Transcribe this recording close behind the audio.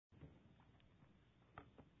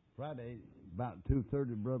Friday, about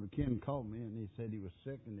 2:30, Brother Ken called me, and he said he was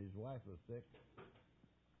sick and his wife was sick,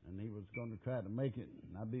 and he was going to try to make it.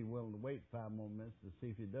 And I'd be willing to wait 5 more minutes to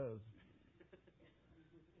see if he does.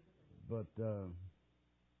 But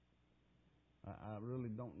I really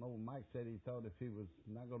don't know. Mike said he thought if he was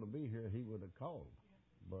not going to be here, he would have called.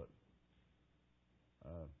 But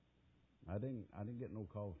I didn't get no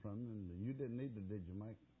call from him, and you didn't either, did you,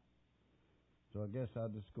 Mike? So I guess I'll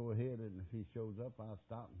just go ahead, and if he shows up, I'll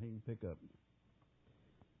stop and he can pick up.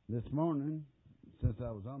 This morning, since I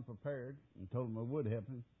was unprepared and told him I would help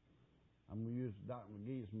him, I'm going to use Dr.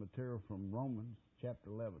 McGee's material from Romans chapter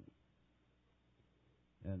 11.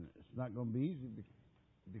 And it's not going to be easy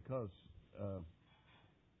because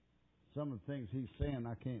some of the things he's saying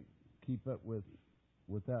I can't keep up with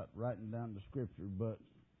without writing down the scripture, but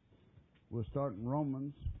we'll start in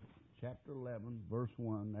Romans chapter 11, verse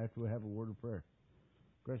 1, after we have a word of prayer.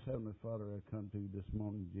 Gracious Heavenly Father, I come to you this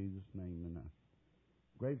morning in Jesus' name, and I'm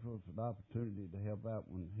grateful for the opportunity to help out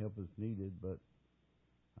when help is needed, but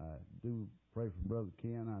I do pray for Brother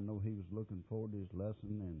Ken. I know he was looking forward to his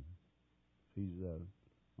lesson, and if he's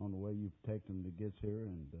on the way, you protect him till he gets here,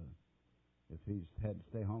 and if he's had to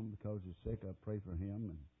stay home because he's sick, I pray for him,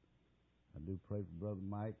 and I do pray for Brother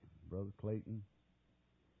Mike, Brother Clayton,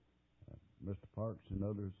 Mr. Parks, and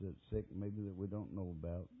others that's sick, maybe that we don't know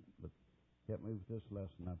about. But help me with this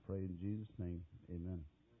lesson, I pray in Jesus' name. Amen.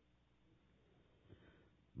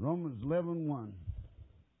 Romans 11:1.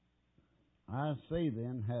 I say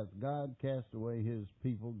then, hath God cast away his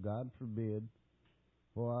people? God forbid.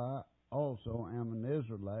 For I also am an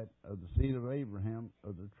Israelite of the seed of Abraham,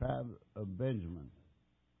 of the tribe of Benjamin.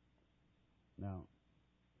 Now,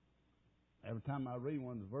 every time I read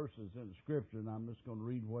one of the verses in the scripture, and I'm just going to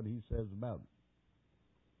read what he says about it.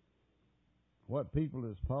 What people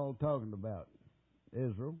is Paul talking about?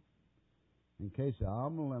 Israel. In case the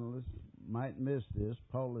amillennialists might miss this,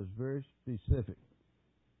 Paul is very specific.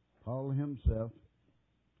 Paul himself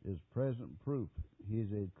is present proof. He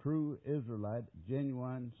is a true Israelite,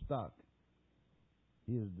 genuine stock.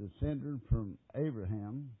 He is descended from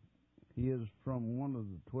Abraham. He is from one of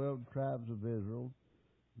the 12 tribes of Israel.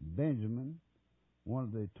 Benjamin, one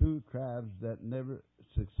of the 2 tribes that never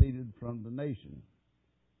succeeded from the nation.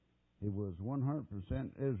 He was 100%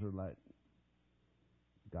 Israelite.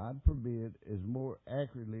 God forbid is more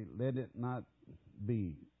accurately, let it not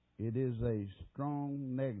be. It is a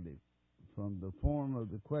strong negative. From the form of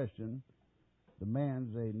the question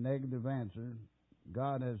demands a negative answer.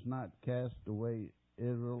 God has not cast away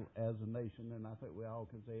Israel as a nation, and I think we all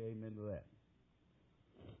can say amen to that.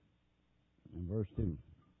 In verse 2.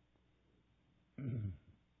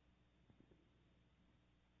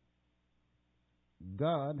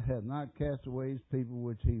 God hath not cast away his people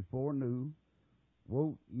which he foreknew.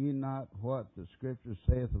 Wot ye not what the scripture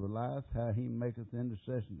saith of Elias, how he maketh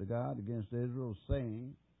intercession to God against Israel,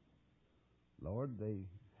 saying, Lord, they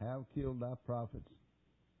have killed thy prophets,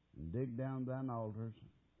 and digged down thine altars,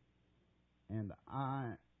 and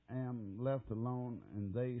I am left alone,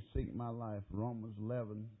 and they seek my life. Romans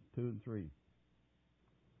 11, 2 and 3.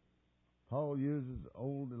 Paul uses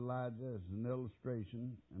old Elijah as an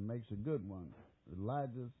illustration and makes a good one.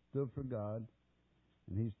 Elijah stood for God,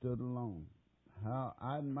 and he stood alone. How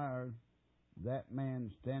I admire that man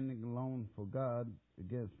standing alone for God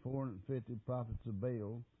against 450 prophets of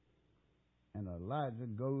Baal. And Elijah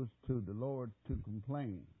goes to the Lord to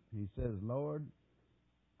complain. He says, Lord,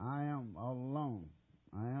 I am all alone.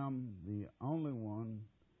 I am the only one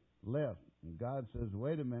left. And God says,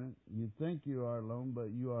 wait a minute, you think you are alone, but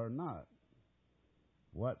you are not.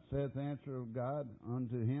 What saith the answer of God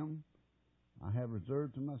unto him? I have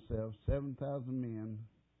reserved to myself 7,000 men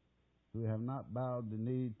who have not bowed the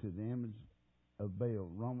knee to the image of Baal.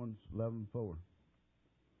 Romans 11:4.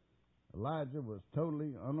 Elijah was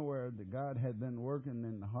totally unaware that God had been working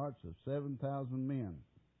in the hearts of 7,000 men.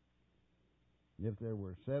 If there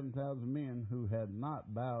were 7,000 men who had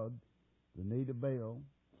not bowed the knee to Baal,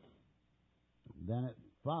 then it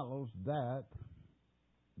follows that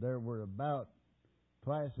there were about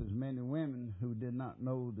twice as many women who did not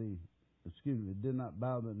did not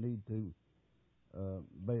bow the knee to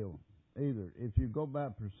Baal either. If you go by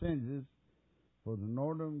percentages, for the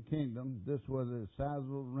northern kingdom, this was a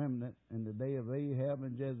sizable remnant in the day of Ahab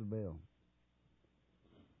and Jezebel.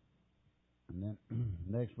 And then,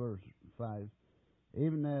 next verse 5.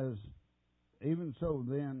 Even so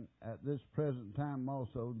then, at this present time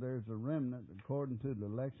also, there's a remnant according to the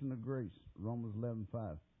election of grace. Romans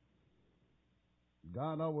 11:5.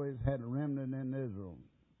 God always had a remnant in Israel.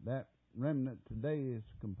 That remnant today is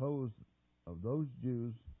composed of those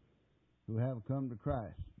Jews who have come to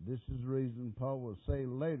Christ. This is the reason Paul will say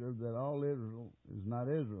later that all Israel is not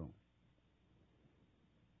Israel.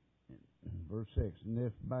 Verse 6, and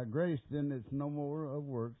if by grace, then it's no more of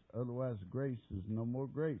works, otherwise grace is no more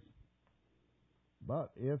grace.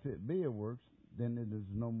 But if it be of works, then it is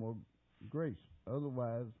no more grace.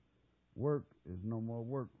 Otherwise, work is no more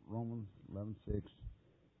work. Romans 11:6.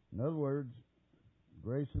 In other words,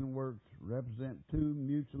 grace and works represent two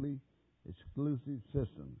mutually exclusive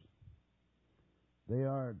systems. They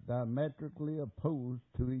are diametrically opposed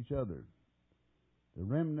to each other. The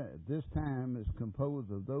remnant at this time is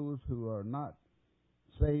composed of those who are not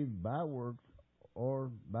saved by works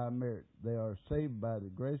or by merit. They are saved by the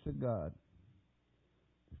grace of God.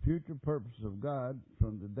 The future purpose of God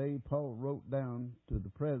from the day Paul wrote down to the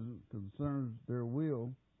present concerns their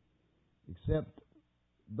will, except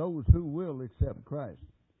those who will accept Christ.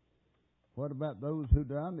 What about those who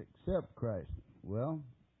do not accept Christ? Well,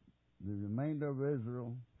 the remainder of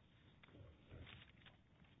Israel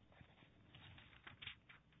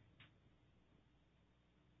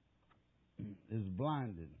is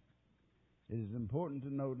blinded. It is important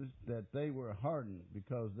to notice that they were hardened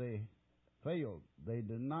because they failed. They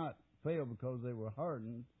did not fail because they were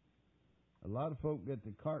hardened. A lot of folk get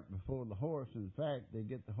the cart before the horse. In fact, they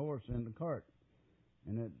get the horse in the cart,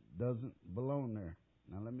 and it doesn't belong there.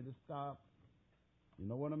 Now, let me just stop. You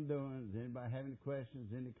know what I'm doing. Does anybody have any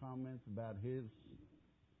questions, any comments about his?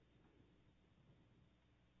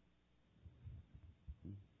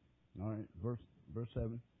 All right, verse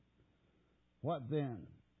 7. What then?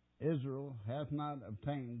 Israel hath not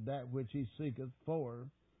obtained that which he seeketh for,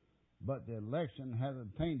 but the election hath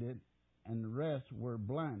obtained it, and the rest were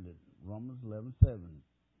blinded. Romans 11:7.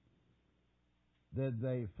 Did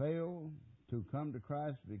they fail to come to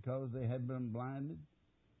Christ because they had been blinded?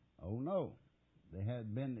 Oh no. They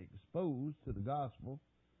had been exposed to the gospel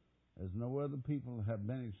as no other people have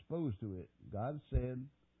been exposed to it. God said,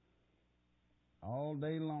 all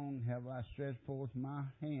day long have I stretched forth my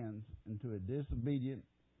hands into a disobedient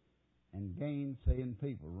and gainsaying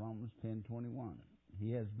people. Romans 10:21.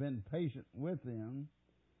 He has been patient with them.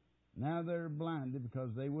 Now they're blinded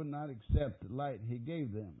because they would not accept the light he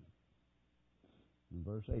gave them. In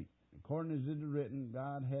verse 8, according as it is written,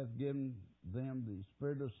 God hath given them the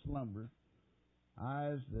spirit of slumber,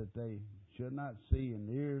 eyes that they should not see, and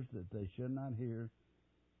ears that they should not hear,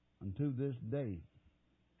 unto this day.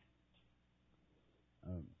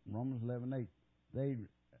 Romans 11:8. They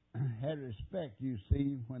had respect, you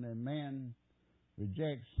see, when a man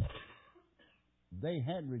rejects. They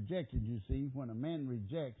had rejected, you see, when a man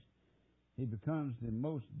rejects, he becomes the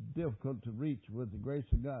most difficult to reach with the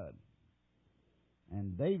grace of God.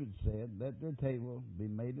 And David said, let their table be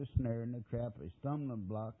made a snare and a trap, a stumbling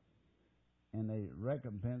block, and a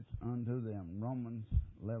recompense unto them. Romans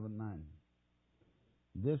 11:9.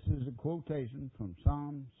 This is a quotation from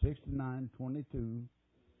Psalm 69:22,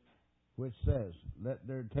 which says, let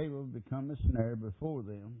their table become a snare before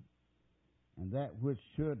them, and that which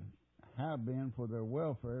should have been for their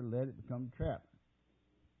welfare, let it become a trap.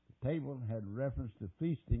 The table had reference to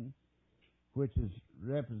feasting, which is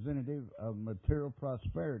representative of material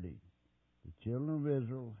prosperity. The children of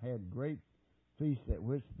Israel had great feasts at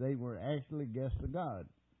which they were actually guests of God.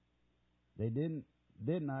 They did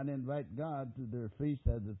not invite God to their feast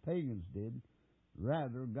as the pagans did.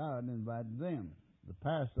 Rather, God invited them. The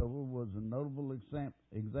Passover was a notable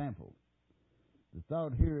example. The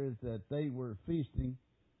thought here is that they were feasting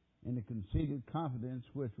in a conceited confidence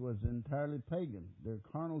which was entirely pagan. Their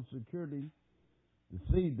carnal security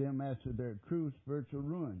deceived them as to their true spiritual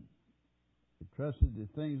ruin. They trusted the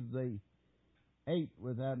things they ate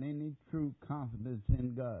without any true confidence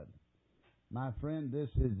in God. My friend, this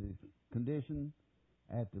is the condition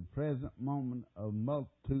at the present moment of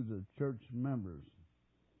multitudes of church members.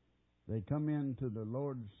 They come into the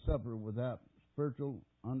Lord's Supper without spiritual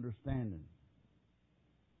understanding.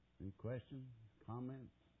 Any questions,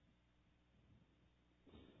 comments?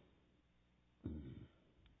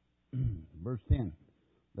 Verse 10.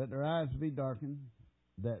 Let their eyes be darkened,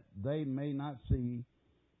 that they may not see,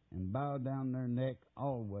 and bow down their neck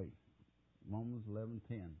always. Romans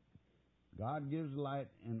 11:10. God gives light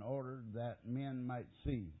in order that men might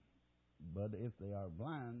see, but if they are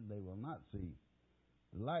blind, they will not see.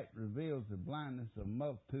 The light reveals the blindness of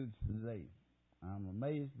multitudes today. I'm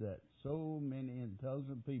amazed that so many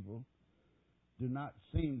intelligent people do not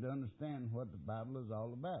seem to understand what the Bible is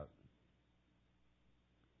all about.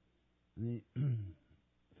 He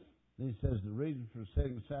says the reason for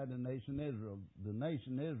setting aside the nation Israel. The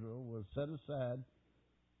nation Israel was set aside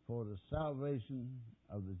for the salvation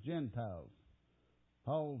of the Gentiles.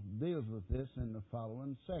 Paul deals with this in the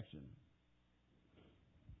following section.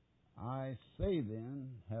 I say then,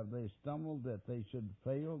 have they stumbled that they should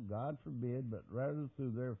fail? God forbid, but rather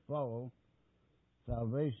through their fall,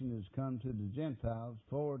 salvation is come to the Gentiles,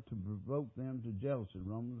 for to provoke them to jealousy.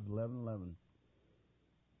 Romans 11:11.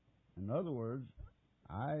 In other words,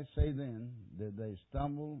 I say then, did they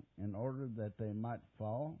stumble in order that they might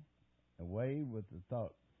fall away with the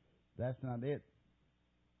thought? That's not it.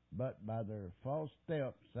 But by their false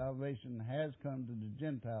step, salvation has come to the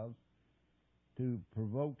Gentiles to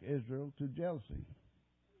provoke Israel to jealousy.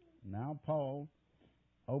 Now Paul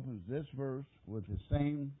opens this verse with the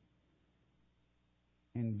same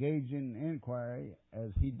engaging inquiry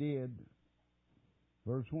as he did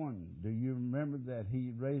verse 1. Do you remember that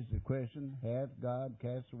he raised the question, hath God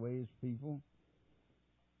cast away his people?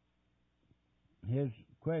 His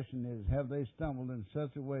question is, have they stumbled in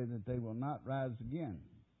such a way that they will not rise again?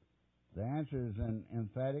 The answer is an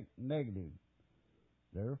emphatic negative.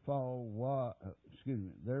 Their fall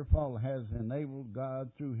has enabled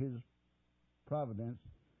God through his providence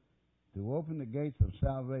to open the gates of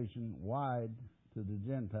salvation wide to the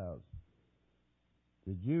Gentiles.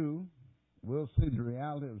 The Jew will see the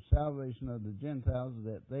reality of salvation of the Gentiles,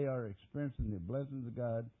 that they are experiencing the blessings of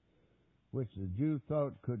God, which the Jew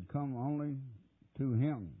thought could come only to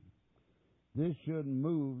him. This should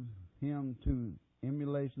move him to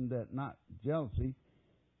emulation, that not jealousy,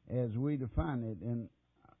 as we define it. In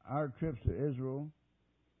our trips to Israel,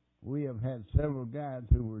 we have had several guides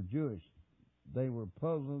who were Jewish. They were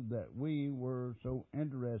puzzled that we were so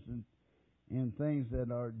interested in things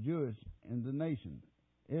that are Jewish in the nation,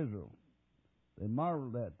 Israel. They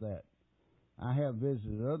marveled at that. I have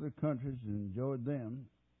visited other countries and enjoyed them.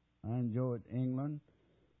 I enjoyed England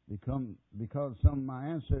because some of my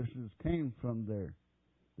ancestors came from there,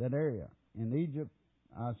 that area. In Egypt,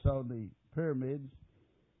 I saw the pyramids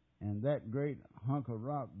and that great hunk of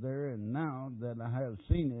rock there, and now that I have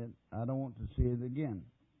seen it, I don't want to see it again.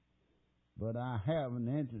 But I have an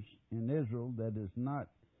interest in Israel that is not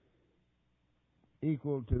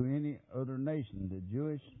equal to any other nation. The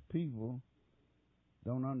Jewish people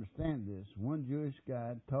don't understand this. One Jewish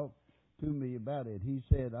guy talked to me about it. He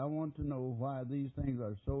said, I want to know why these things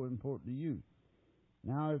are so important to you.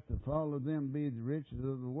 Now, if the fall of them be the riches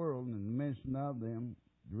of the world, and the mention of them,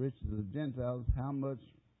 the riches of the Gentiles, how much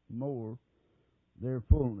more their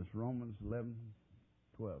fullness? Romans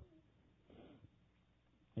 11:12.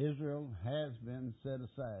 Israel has been set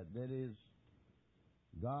aside. That is,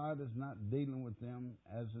 God is not dealing with them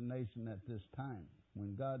as a nation at this time.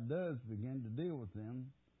 When God does begin to deal with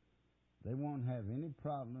them, they won't have any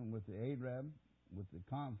problem with the Arab, with the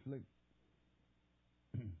conflict.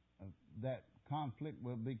 That conflict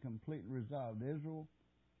will be completely resolved. Israel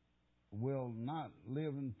will not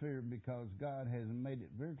live in fear, because God has made it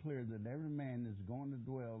very clear that every man is going to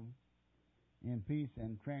dwell in peace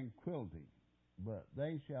and tranquility. But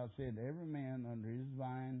they shall sit every man under his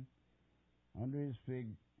vine, under his fig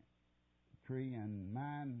tree, and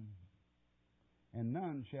none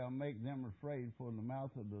shall make them afraid, for the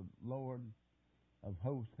mouth of the Lord of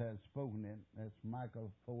hosts has spoken it. That's Micah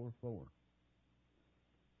 4:4.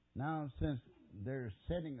 Now, since their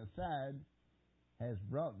setting aside has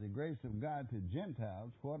brought the grace of God to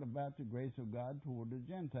Gentiles, what about the grace of God toward the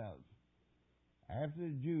Gentiles? After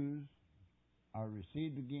the Jews are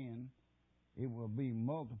received again, it will be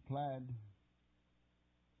multiplied.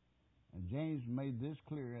 And James made this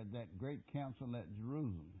clear at that great council at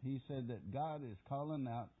Jerusalem. He said that God is calling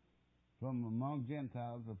out from among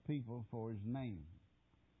Gentiles a people for his name,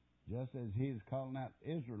 just as he is calling out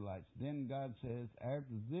Israelites. Then God says,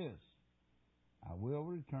 after this, I will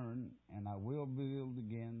return, and I will build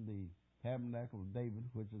again the tabernacle of David,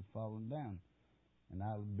 which has fallen down. And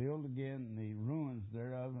I will build again the ruins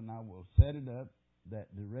thereof, and I will set it up, that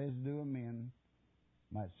the residue of men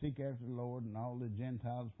might seek after the Lord, and all the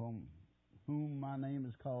Gentiles from whom my name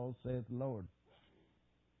is called, saith the Lord,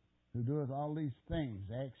 who doeth all these things.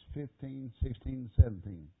 Acts 15:16,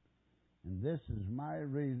 17. And this is my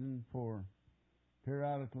reason for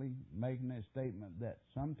periodically making a statement that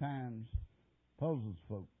sometimes puzzles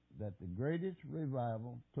folk, that the greatest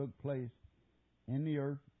revival took place in the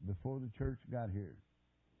earth before the church got here.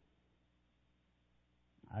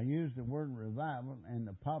 I use the word revival in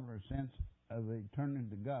the popular sense of a turning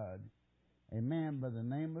to God. A man by the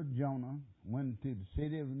name of Jonah went to the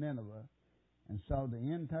city of Nineveh and saw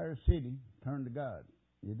the entire city turn to God.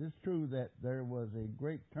 It is true that there was a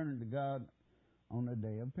great turning to God on the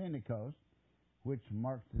day of Pentecost, which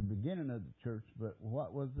marks the beginning of the church, but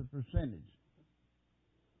what was the percentage?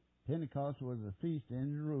 Pentecost was a feast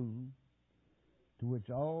in Jerusalem to which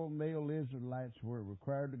all male Israelites were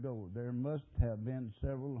required to go. There must have been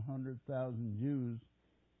several 100,000 Jews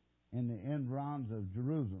in the environs of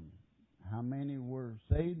Jerusalem. How many were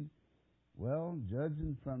saved? Well,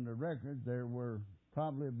 judging from the record, there were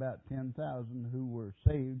probably about 10,000 who were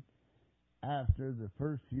saved after the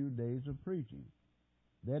first few days of preaching.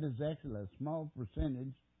 That is actually a small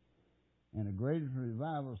percentage, and a greater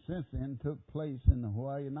revival since then took place in the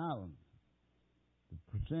Hawaiian Islands.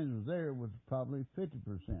 The percentage there was probably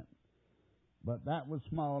 50%, but that was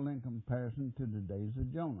small in comparison to the days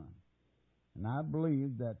of Jonah. And I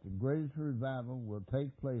believe that the greatest revival will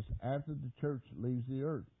take place after the church leaves the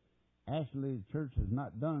earth. Actually, the church has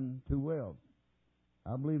not done too well.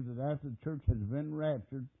 I believe that after the church has been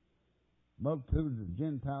raptured, multitudes of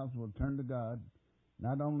Gentiles will turn to God,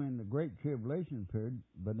 not only in the Great Tribulation period,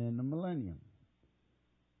 but in the millennium.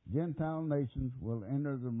 Gentile nations will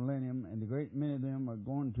enter the millennium, and a great many of them are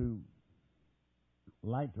going to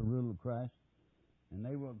like the rule of Christ, and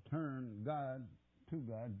they will turn to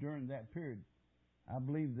God during that period. I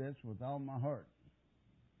believe this with all my heart.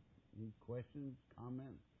 Any questions,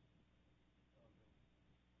 comments?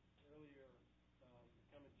 Earlier, the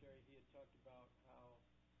commentary, he had talked about how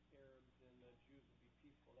Arabs and the Jews would be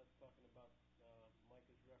peaceful. That's talking about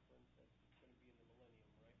Micah's reference that it's going to be in the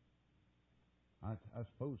millennium, right? I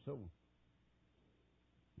suppose so.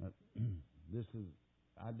 But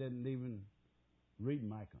I didn't even read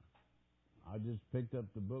Micah. I just picked up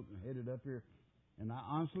the book and headed up here. And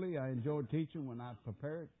I enjoy teaching when I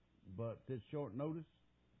prepare it, but this short notice,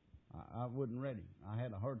 I wasn't ready. I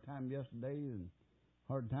had a hard time yesterday and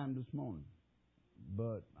hard time this morning.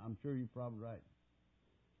 But I'm sure you're probably right.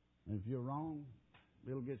 And if you're wrong,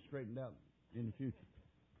 it'll get straightened out in the future.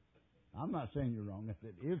 I'm not saying you're wrong. I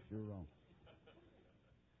said if you're wrong.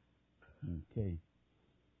 Okay.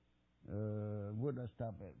 Where did I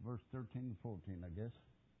stop at? Verse 13 and 14, I guess.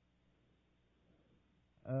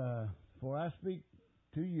 For I speak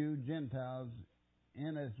to you, Gentiles,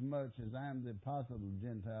 inasmuch as I am the apostle of the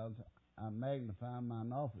Gentiles, I magnify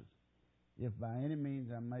mine office, if by any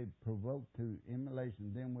means I may provoke to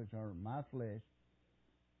emulation them which are my flesh,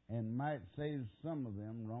 and might save some of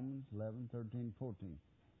them. Romans 11, 13, 14.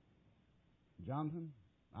 Jonathan,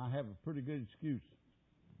 I have a pretty good excuse.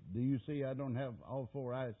 Do you see I don't have all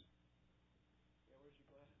four eyes? Yeah, where's your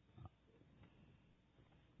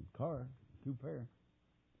glasses? Car, 2 pair.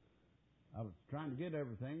 I was trying to get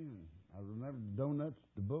everything, and I remembered the donuts,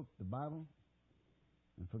 the book, the Bible,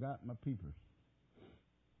 and forgot my peepers.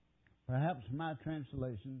 Perhaps my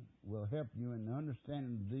translation will help you in the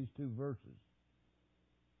understanding of these 2 verses.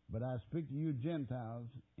 But I speak to you Gentiles,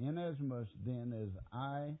 inasmuch then as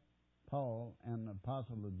I, Paul, am the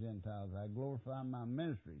apostle of Gentiles, I glorify my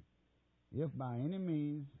ministry, if by any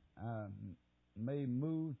means I may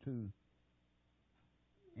move to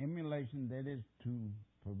emulation, that is, to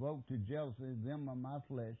provoke to jealousy them of my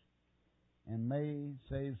flesh, and may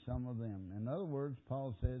save some of them. In other words,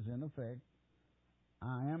 Paul says, in effect,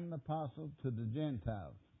 I am the apostle to the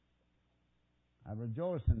Gentiles. I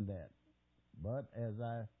rejoice in that. But as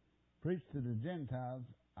I preach to the Gentiles,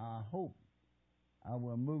 I hope I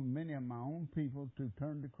will move many of my own people to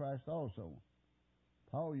turn to Christ also.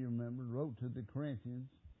 Paul, you remember, wrote to the Corinthians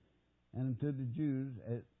and to the Jews,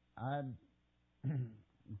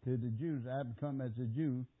 to the Jews, I have come as a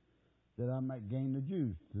Jew, that I might gain the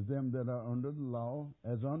Jews. To them that are under the law,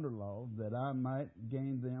 as under law, that I might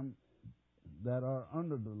gain them that are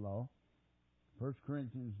under the law. 1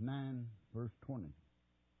 Corinthians 9, verse 20.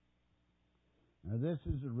 Now this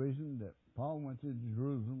is the reason that Paul went to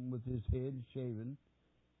Jerusalem with his head shaven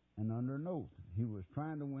and under an oath. He was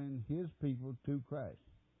trying to win his people to Christ.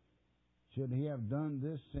 Should he have done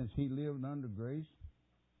this since he lived under grace?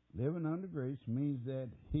 Living under grace means that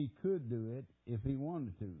he could do it if he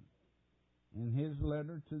wanted to. In his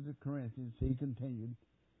letter to the Corinthians, he continued,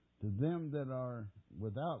 to them that are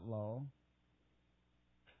without law,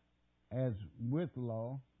 as with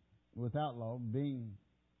law, without law, being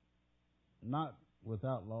not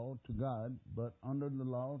without law to God, but under the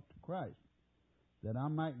law to Christ, that I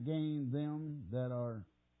might gain them that are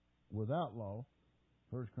without law.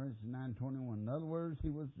 1 Corinthians 9:21. In other words, he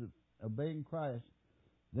was obeying Christ.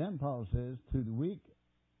 Then Paul says, to the weak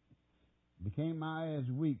became I as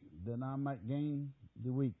weak, that I might gain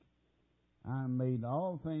the weak. I made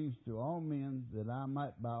all things to all men, that I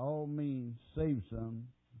might by all means save some.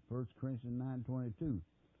 1 Corinthians 9:22.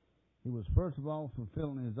 He was first of all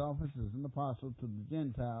fulfilling his office as an apostle to the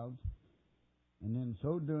Gentiles, and in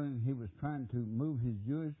so doing he was trying to move his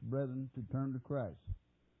Jewish brethren to turn to Christ.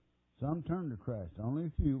 Some turned to Christ, only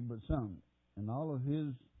a few, but some. And all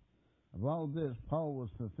this, Paul was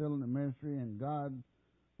fulfilling the ministry, and God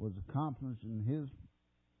was accomplishing his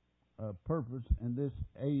purpose in this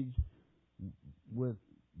age with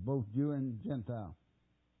both Jew and Gentile.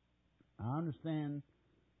 I understand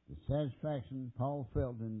the satisfaction Paul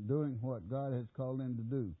felt in doing what God has called him to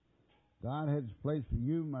do. God has a place for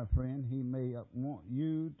you, my friend. He may want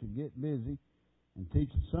you to get busy and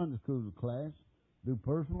teach a Sunday school class, do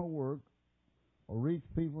personal work, or reach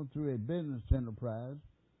people through a business enterprise,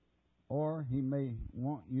 or he may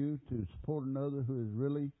want you to support another who is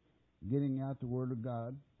really getting out the Word of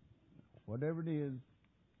God. Whatever it is,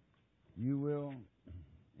 you will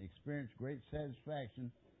experience great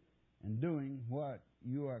satisfaction in doing what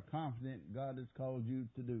you are confident God has called you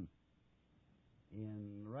to do.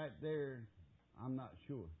 And right there, I'm not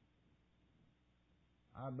sure.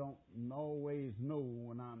 I don't always know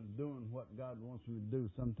when I'm doing what God wants me to do.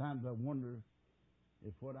 Sometimes I wonder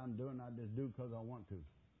if what I'm doing I just do because I want to.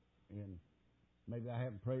 And maybe I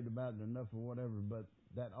haven't prayed about it enough or whatever, but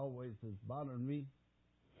that always has bothered me.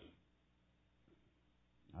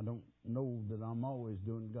 I don't know that I'm always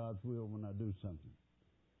doing God's will when I do something.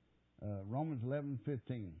 Romans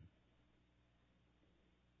 11:15.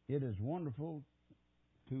 It is wonderful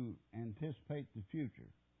to anticipate the future.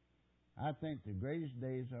 I think the greatest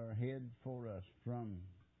days are ahead for us. From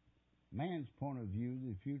man's point of view,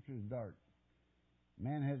 the future is dark.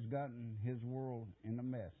 Man has gotten his world in a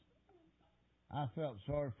mess. I felt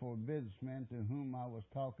sorry for a businessman to whom I was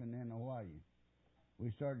talking in Hawaii.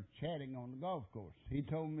 We started chatting on the golf course. He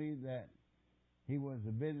told me that he was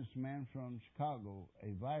a businessman from Chicago,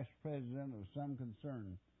 a vice president of some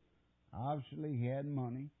concern. Obviously, he had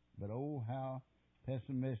money, but oh, how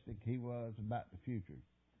pessimistic he was about the future.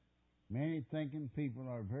 Many thinking people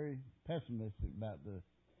are very pessimistic about the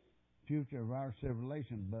future of our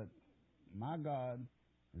civilization, but my God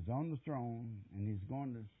is on the throne, and He's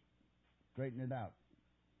going to straighten it out.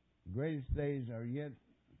 The greatest days are yet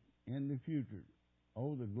in the future.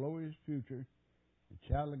 Oh, the glorious future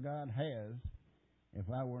the child of God has. If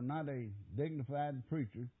I were not a dignified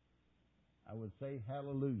preacher, I would say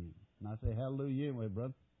hallelujah. And I say hallelujah anyway,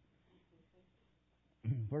 brother.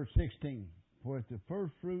 Verse 16. For if the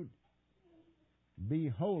first fruit be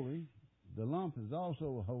holy, the lump is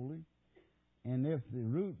also holy. And if the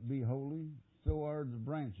root be holy, so are the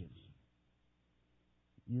branches.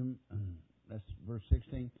 That's verse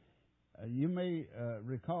 16. You may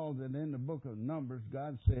recall that in the book of Numbers,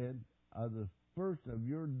 God said, of the first of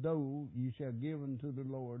your dough you shall give unto the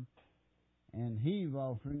Lord, and heave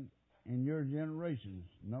offering in your generations.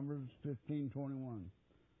 Numbers 15:21.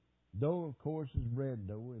 Dough, of course, is bread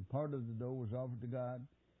dough, and part of the dough was offered to God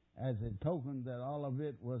as a token that all of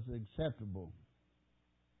it was acceptable.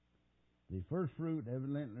 The first fruit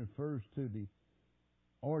evidently refers to the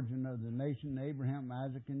origin of the nation Abraham,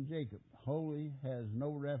 Isaac, and Jacob. Holy has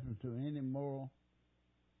no reference to any moral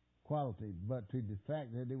quality, but to the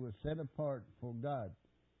fact that it was set apart for God.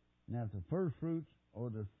 Now, if the first fruits or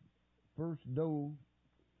the first dough,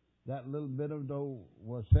 that little bit of dough,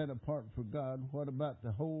 was set apart for God, what about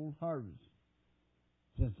the whole harvest?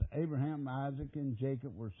 Since Abraham, Isaac, and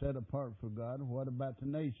Jacob were set apart for God, what about the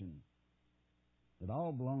nation? It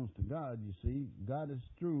all belongs to God, you see. God is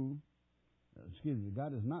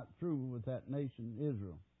not through with that nation,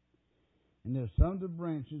 Israel. And if some of the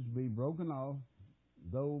branches be broken off,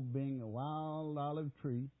 though being a wild olive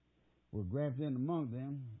tree, were grafted in among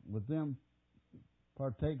them, with them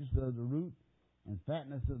partakers of the root and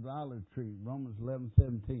fatness of the olive tree. Romans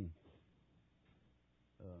 11:17.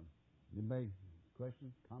 Anybody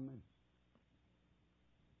questions, comments?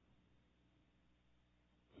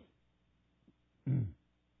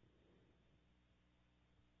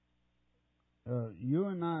 You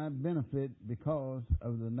and I benefit because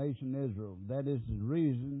of the nation Israel. That is the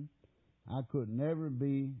reason I could never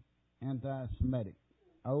be anti-Semitic.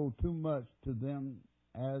 I owe too much to them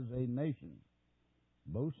as a nation.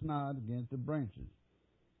 Boast not against the branches.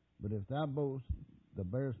 But if thou boast, thou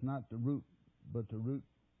bearest not the root, but the root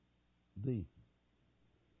thee.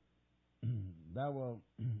 Thou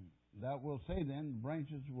wilt say then, the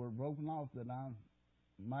branches were broken off that I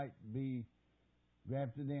might be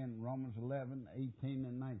grafted in. Romans 11:18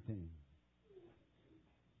 and 19.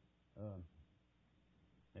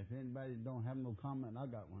 If anybody don't have no comment, I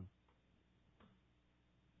got one.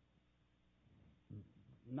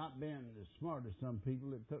 Not being as smart as some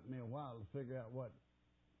people, it took me a while to figure out what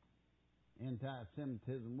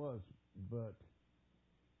anti-Semitism was, but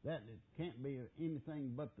that it can't be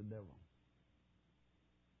anything but the devil.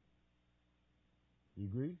 You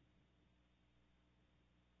agree?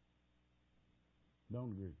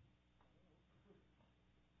 Don't agree.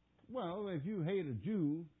 Well, if you hate a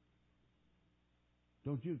Jew,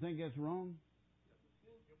 don't you think that's wrong?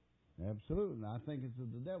 Absolutely. I think it's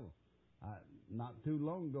of the devil. Not too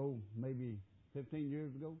long ago, maybe 15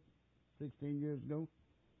 years ago, 16 years ago.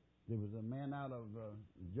 There was a man out of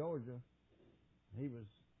Georgia. He was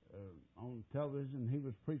on television. He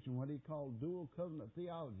was preaching what he called dual covenant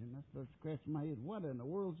theology. And that started scratching my head. What in the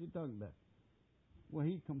world is he talking about? Well,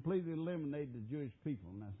 he completely eliminated the Jewish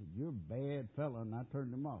people. And I said, you're a bad fellow. And I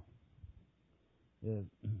turned him off.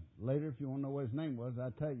 Later, if you want to know what his name was,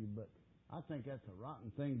 I'll tell you. But I think that's a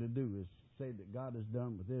rotten thing to do, is say that God is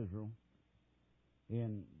done with Israel.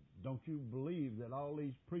 And don't you believe that all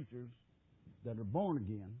these preachers that are born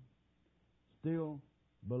again still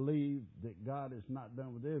believe that God is not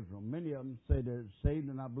done with Israel? Many of them say they're saved,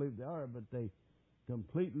 and I believe they are, but they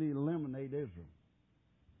completely eliminate Israel.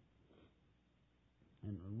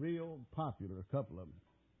 And real popular, a couple of them.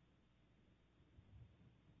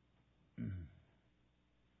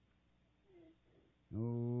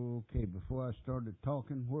 Okay, before I started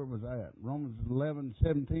talking, where was I at? Romans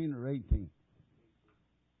 11:17 or 18?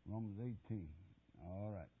 Romans 18.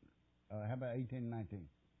 All right. How about 18 and 19?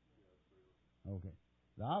 Okay.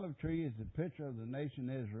 The olive tree is the picture of the nation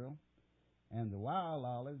Israel, and the wild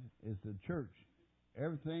olive is the church.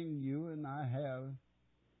 Everything you and I have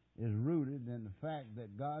is rooted in the fact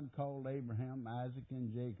that God called Abraham, Isaac, and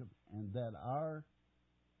Jacob, and that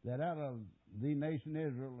out of the nation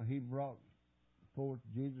Israel He brought forth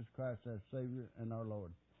Jesus Christ, our Savior and our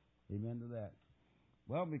Lord. Amen to that.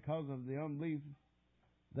 Well, because of the unbelief,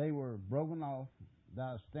 they were broken off.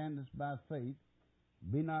 Thou standest by faith.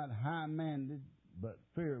 Be not high-minded, but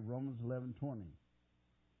fear. Romans 11:20.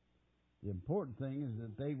 The important thing is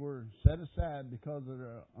that they were set aside because of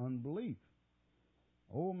their unbelief.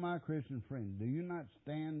 Oh, my Christian friend, do you not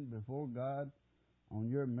stand before God on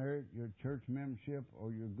your merit, your church membership,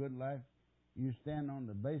 or your good life? You stand on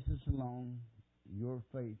the basis alone, your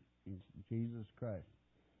faith in Jesus Christ.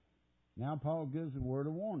 Now Paul gives a word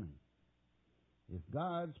of warning. If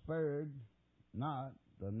God spared not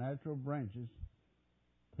the natural branches,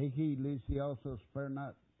 take heed lest He also spare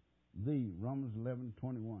not thee. Romans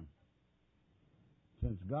 11:21.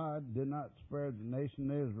 Since God did not spare the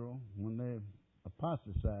nation Israel when they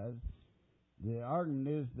apostatized, the argument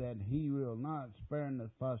is that He will not spare an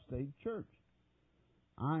apostate church.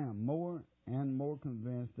 I am more and more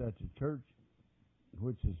convinced that the church,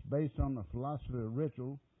 which is based on the philosophy of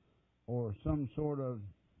ritual or some sort of,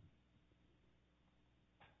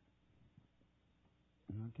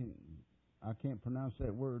 I can't pronounce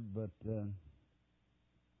that word, but the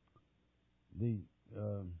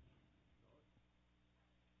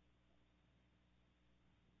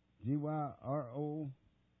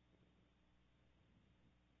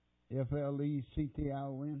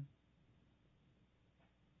GYROFLECTION,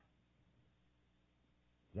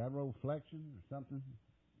 gyroflexion or something.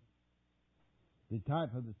 The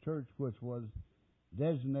type of the church which was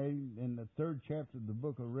designated in the 3rd chapter of the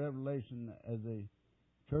book of Revelation as a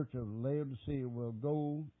church of Laodicea will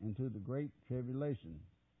go into the great tribulation.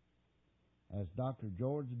 As Dr.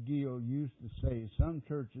 George Gill used to say, some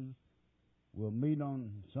churches will meet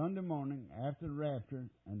on Sunday morning after the rapture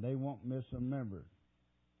and they won't miss a member.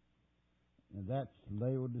 And that's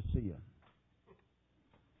Laodicea.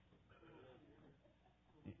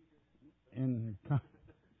 In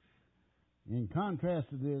contrast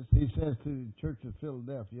to this, he says to the church of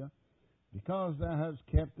Philadelphia, because thou hast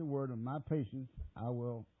kept the word of my patience, I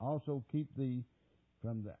will also keep thee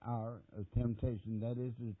from the hour of temptation, that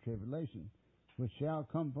is, the tribulation, which shall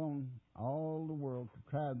come upon all the world to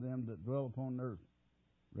try them that dwell upon earth.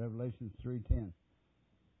 Revelation 3:10.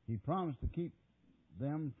 He promised to keep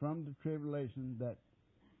them from the tribulation, that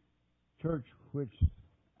church which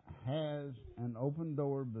has an open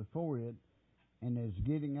door before it and is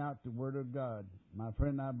getting out the Word of God. My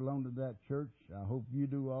friend, I belong to that church. I hope you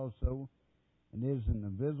do also. And it is an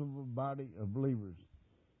invisible body of believers.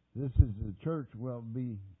 This is the church will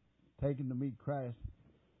be taken to meet Christ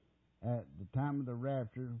at the time of the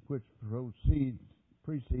rapture, which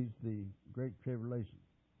precedes the Great Tribulation.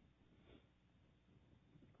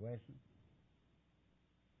 Question?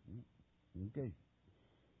 Okay.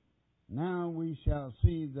 Now we shall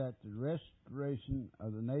see that the restoration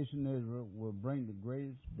of the nation Israel will bring the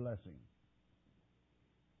greatest blessing.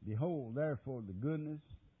 Behold, therefore, the goodness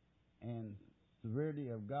and severity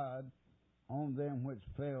of God on them which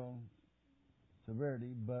fell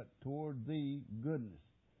severity, but toward thee goodness.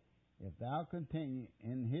 If thou continue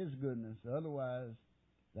in His goodness, otherwise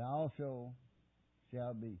thou also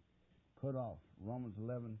shall be cut off. Romans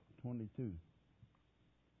 11:22.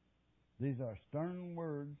 These are stern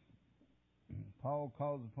words. Paul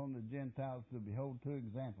calls upon the Gentiles to behold 2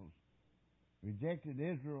 examples. Rejected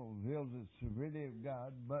Israel reveals the severity of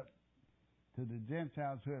God, but to the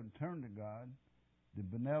Gentiles who have turned to God, the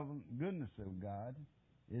benevolent goodness of God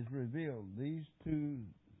is revealed. These two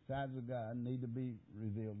sides of God need to be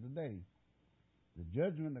revealed today. The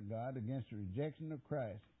judgment of God against the rejection of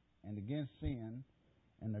Christ and against sin,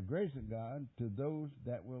 and the grace of God to those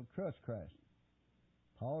that will trust Christ.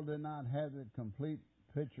 Paul did not have the complete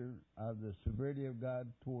picture of the severity of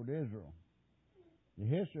God toward Israel. The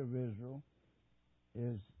history of Israel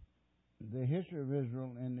in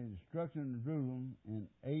the destruction of Jerusalem in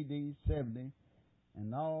AD 70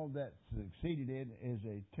 and all that succeeded it is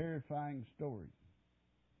a terrifying story.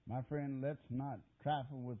 My friend, let's not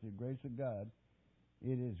trifle with the grace of God.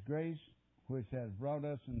 It is grace which has brought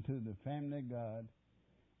us into the family of God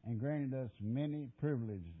and granted us many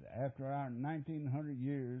privileges. After our 1900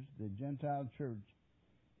 years, the Gentile church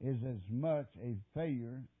is as much a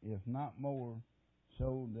failure, if not more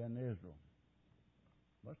so, than Israel.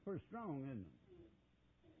 That's pretty strong, isn't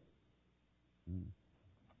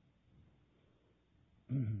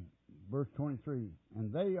it? Verse 23,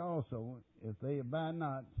 and they also, if they abide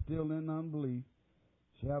not still in unbelief,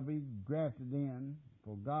 shall be grafted in,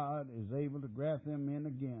 for God is able to graft them in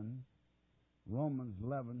again. Romans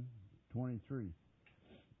 11:23.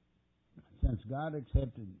 Since God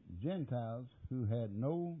accepted Gentiles who had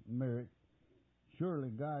no merit, surely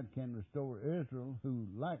God can restore Israel, who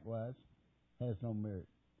likewise has no merit.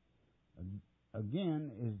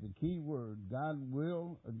 Again is the key word. God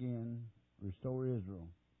will again restore Israel.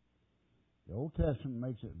 The Old Testament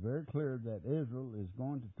makes it very clear that Israel is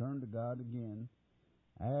going to turn to God again.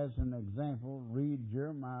 As an example, read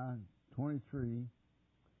Jeremiah 23,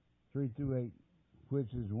 3-8,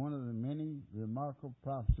 which is one of the many remarkable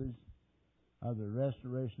prophecies of the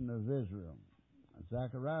restoration of Israel.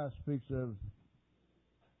 Zechariah speaks of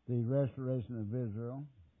the restoration of Israel,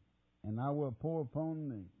 and I will pour upon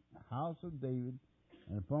the house of David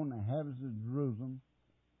and upon the inhabitants of Jerusalem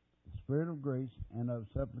the spirit of grace and of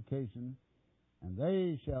supplication, and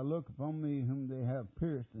they shall look upon me whom they have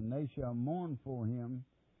pierced, and they shall mourn for him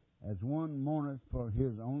as one mourneth for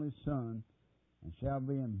his only son, and shall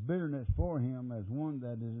be in bitterness for him as one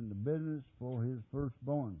that is in the bitterness for his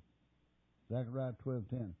firstborn. Zechariah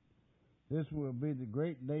 12:10. This will be the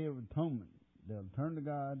great day of atonement. They'll turn to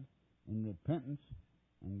God in repentance,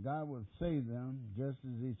 and God will save them just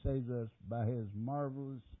as He saves us by His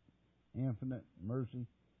marvelous, infinite mercy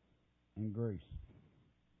and grace.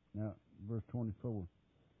 Now, verse 24.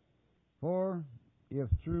 For if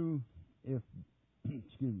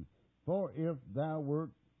thou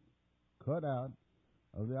wert cut out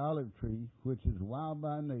of the olive tree, which is wild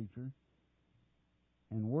by nature,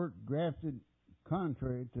 and wert grafted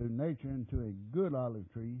contrary to nature into a good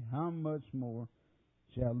olive tree, how much more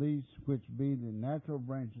shall these which be the natural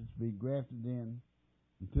branches be grafted in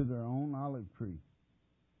into their own olive tree?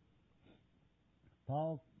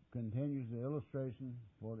 Paul continues the illustration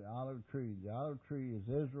for the olive tree. The olive tree is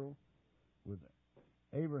Israel, with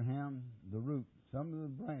Abraham the root. Some of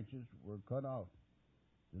the branches were cut off.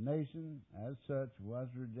 The nation, as such, was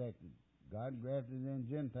rejected. God grafted in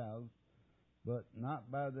Gentiles, but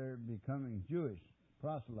not by their becoming Jewish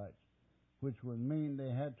proselytes, which would mean they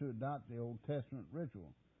had to adopt the Old Testament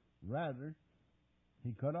ritual. Rather,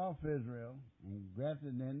 He cut off Israel and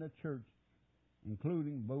grafted in the church,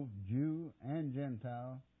 including both Jew and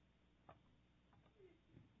Gentile,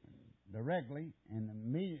 directly and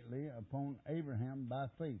immediately upon Abraham by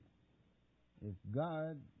faith. If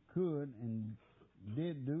God could and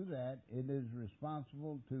did do that, it is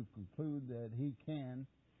responsible to conclude that He can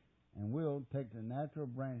and will take the natural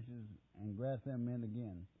branches and graft them in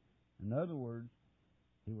again. In other words,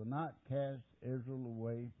 He will not cast Israel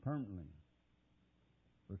away permanently.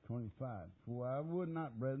 Verse 25. For I would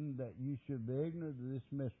not, brethren, that you should be ignorant of this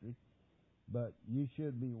mystery, but you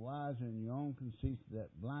should be wise in your own conceit, that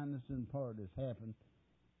blindness in part has happened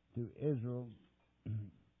to Israel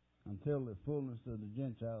until the fullness of the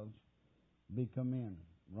Gentiles be come in.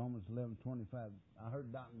 Romans 11:25. I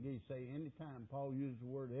heard Dr. Gee say, anytime Paul used the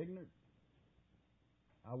word ignorant,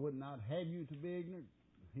 I would not have you to be ignorant.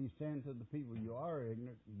 He's saying to the people, you are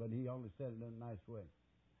ignorant, but he only said it in a nice way.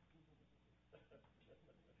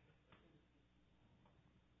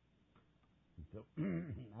 So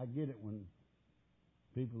I get it when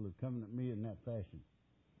people are coming at me in that fashion.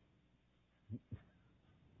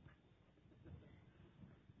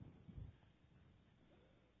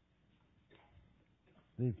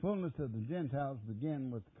 The fullness of the Gentiles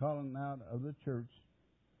began with the calling out of the church.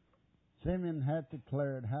 Simeon had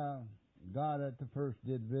declared how God at the first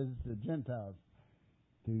did visit the Gentiles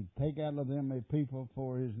to take out of them a people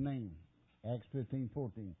for His name. Acts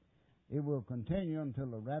 15:14. It will continue until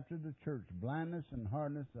the rapture of the church. Blindness and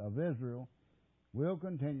hardness of Israel will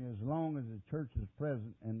continue as long as the church is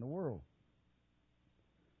present in the world.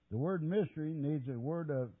 The word mystery needs a word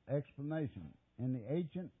of explanation. In the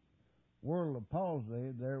ancient world of Paul's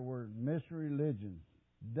day, there were mystery religions.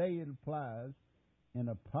 Today it applies in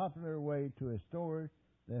a popular way to a story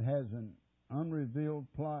that has an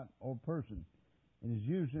unrevealed plot or person. It is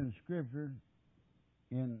used in Scripture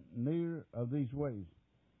in neither of these ways.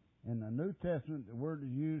 In the New Testament, the word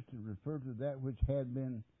is used to refer to that which had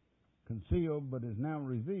been concealed but is now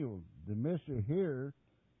revealed. The mystery here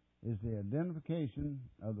is the identification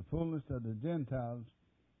of the fullness of the Gentiles,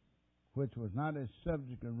 which was not a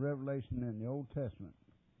subject of revelation in the Old Testament.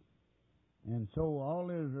 And so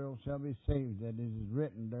all Israel shall be saved, that it is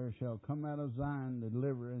written, there shall come out of Zion the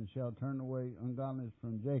deliverer, and shall turn away ungodliness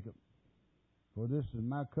from Jacob. For this is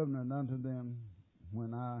my covenant unto them,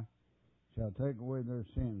 when I shall take away their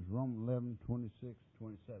sins. Romans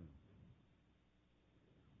 11:26-27.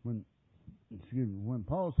 When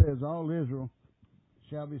Paul says all Israel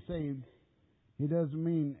shall be saved, he doesn't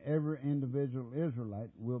mean every individual Israelite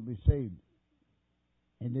will be saved.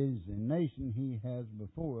 It is a nation he has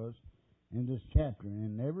before us in this chapter.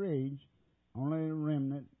 In every age, only a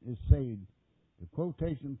remnant is saved. The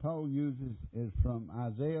quotation Paul uses is from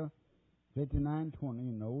Isaiah 59:20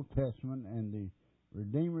 in the Old Testament, and the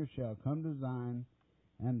Redeemer shall come to Zion,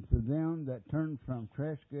 and to them that turn from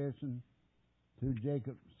transgression to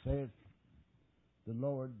Jacob, saith the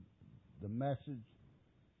Lord. The message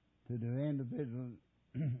to the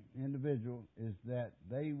individual is that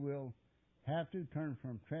they will have to turn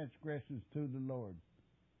from transgressions to the Lord.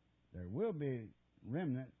 There will be a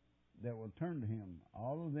remnant that will turn to Him.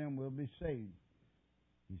 All of them will be saved.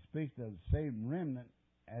 He speaks of the saved remnant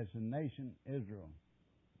as the nation Israel.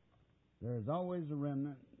 There is always a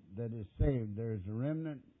remnant that is saved. There is a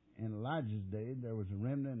remnant in Elijah's day. There was a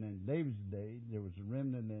remnant in David's day. There was a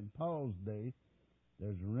remnant in Paul's day.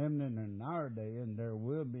 There's a remnant in our day, and there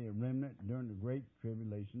will be a remnant during the Great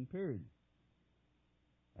Tribulation period.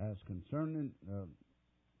 As concerning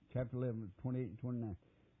chapter 11, 28 and 29.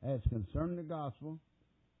 As concerning the gospel,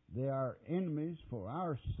 they are enemies for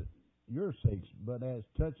your sakes, but as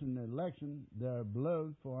touching the election, they are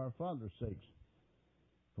beloved for our Father's sakes.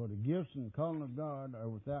 For the gifts and calling of God are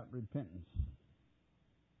without repentance.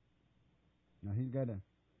 Now he's got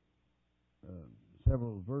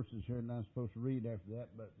several verses here that I'm supposed to read after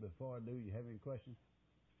that, but before I do, you have any questions?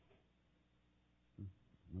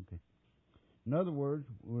 Okay. In other words,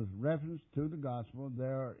 with reference to the gospel, they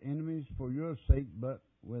are enemies for your sake, but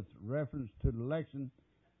with reference to the election,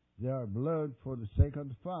 they are beloved for the sake of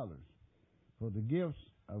the fathers. For the gifts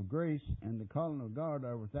of grace and the calling of God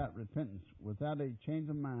are without repentance, without a change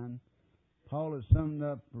of mind. Paul has summed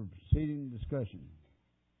up for preceding discussion.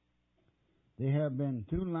 There have been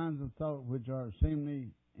two lines of thought which are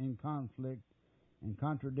seemingly in conflict and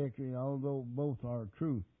contradictory, although both are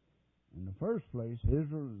true. In the first place,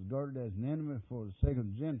 Israel is regarded as an enemy for the sake of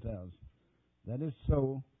the Gentiles. That is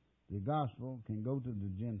so, the gospel can go to the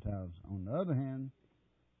Gentiles. On the other hand,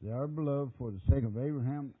 they are beloved for the sake of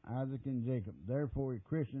Abraham, Isaac, and Jacob. Therefore, a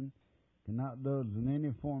Christian cannot indulge in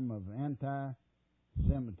any form of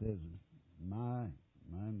anti-Semitism.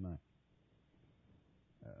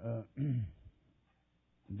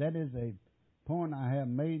 That is a point I have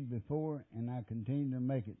made before, and I continue to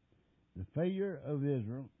make it. The failure of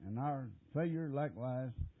Israel and our failure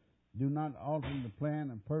likewise do not alter the plan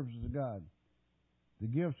and purpose of God. The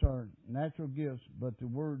gifts are natural gifts, but the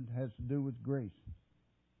word has to do with grace.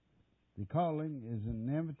 The calling is an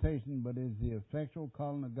invitation, but is the effectual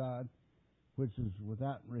calling of God, which is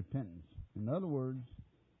without repentance. In other words,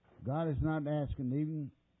 God is not asking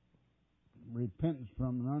even repentance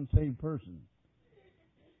from an unsaved person.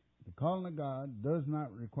 The calling of God does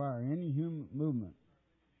not require any human movement.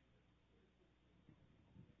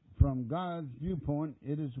 From God's viewpoint,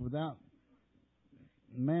 it is without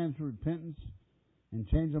man's repentance and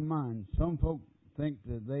change of mind. Some folk think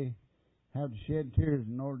that they have to shed tears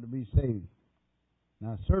in order to be saved.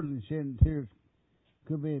 Now, certainly shedding tears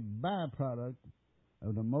could be a byproduct of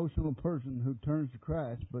an emotional person who turns to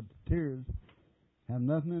Christ, but the tears have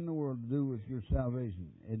nothing in the world to do with your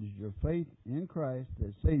salvation. It is your faith in Christ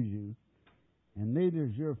that saves you, and neither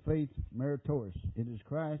is your faith meritorious. It is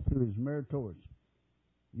Christ who is meritorious.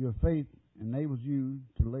 Your faith enables you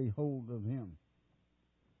to lay hold of Him.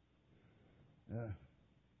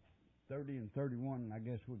 30 and 31, I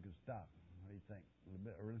guess we could stop. What do you think? A little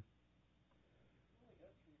bit early?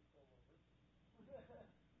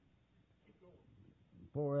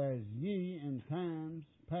 For as ye in times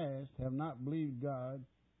past have not believed God,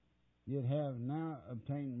 yet have now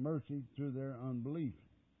obtained mercy through their unbelief.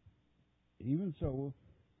 Even so,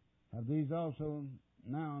 Have these also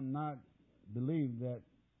now not believed that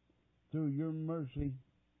through your mercy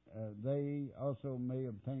they also may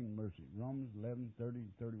obtain mercy? Romans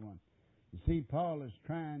 11:30-31. You see, Paul is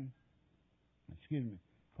writing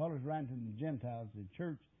to the Gentiles. The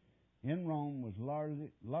church in Rome was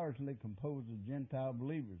largely composed of Gentile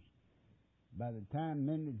believers. By the time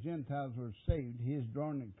many Gentiles were saved, he is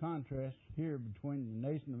drawing a contrast here between the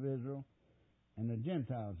nation of Israel and the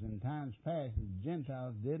Gentiles. In times past, the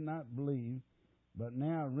Gentiles did not believe, but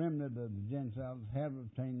now a remnant of the Gentiles have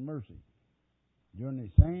obtained mercy. During the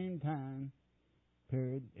same time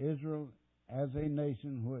period, Israel as a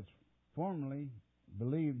nation which formerly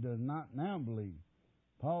believed does not now believe.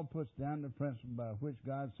 Paul puts down the principle by which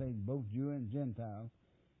God saved both Jew and Gentile.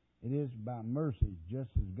 It is by mercy, just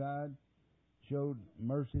as God showed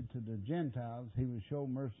mercy to the Gentiles, he will show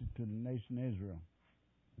mercy to the nation Israel.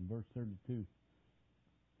 In verse 32.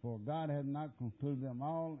 For God had not concluded them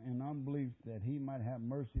all in unbelief, that he might have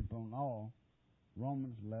mercy upon all.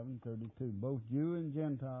 Romans 11:32. Both Jew and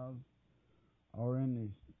Gentiles are in the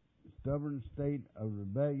stubborn state of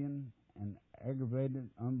rebellion and aggravated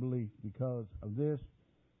unbelief. Because of this,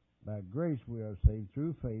 by grace we are saved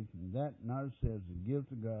through faith, and that not ourselves, the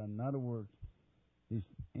gift of God, not of works, lest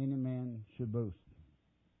any man should boast.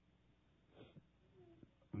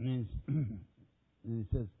 And he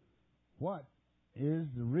says, what is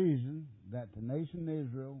the reason that the nation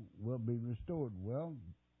Israel will be restored? Well,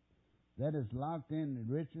 that is locked in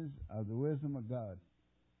the riches of the wisdom of God.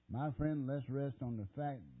 My friend, let's rest on the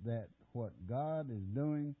fact that what God is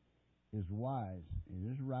doing is wise,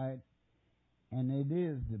 it is right, and it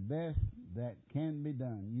is the best that can be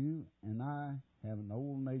done. You and I have an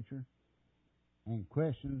old nature and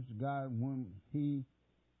questions God when he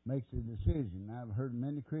makes a decision. I've heard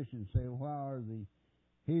many Christians say, why are the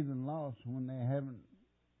heathen lost when they haven't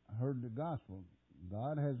heard the gospel?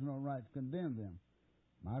 God has no right to condemn them.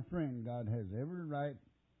 My friend, God has every right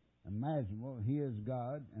imaginable. He is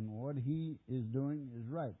God, and what he is doing is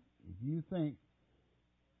right. If you think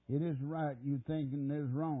it is right, you think it is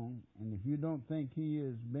wrong, and if you don't think he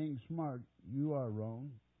is being smart, you are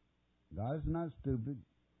wrong. God is not stupid.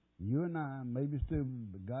 You and I may be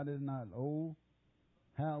stupid, but God is not. Oh,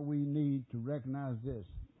 how we need to recognize this,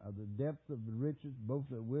 of the depth of the riches, both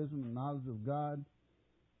the wisdom and knowledge of God,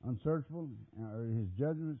 unsearchable are his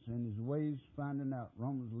judgments and his ways finding out.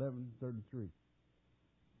 Romans 11:33.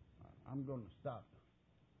 I'm going to stop.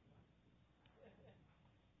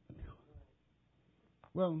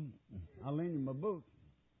 Well, I'll lend you my book.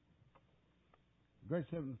 Gracious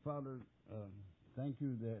Heavenly Father, thank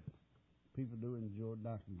you that people do enjoy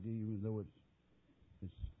Dr. McGee, even though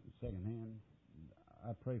it's secondhand.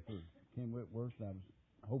 I pray for Ken Whitworth. I was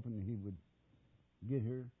hoping that he would get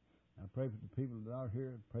here. I pray for the people that are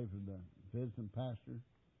here. I pray for the visiting pastor.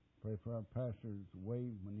 Pray for our pastor's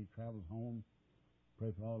way when he travels home.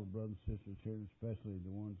 Pray for all the brothers and sisters here, especially the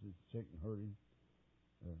ones that's sick and hurting.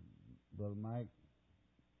 Brother Mike,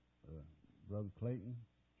 Brother Clayton,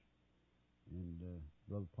 and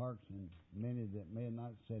Brother Parks, and many that may have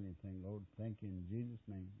not said anything. Lord, thank you in Jesus'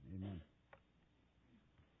 name. Amen.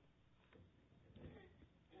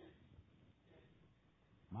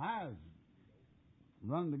 My eyes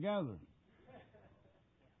run together.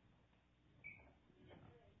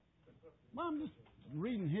 Well, I'm just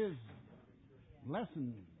reading his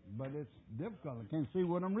lesson, but it's difficult. I can't see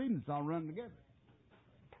what I'm reading. It's all run together.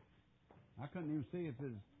 I couldn't even see if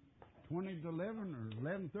it's 20 to 11 or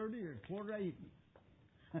 11:30 or quarter to 8.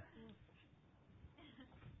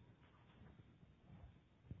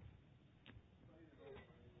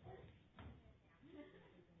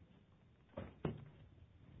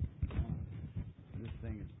 This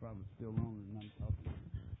thing is probably still longer than I'm talking.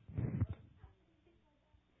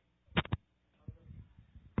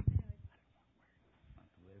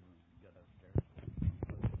 Got upstairs.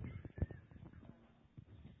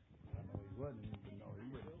 I know he wasn't.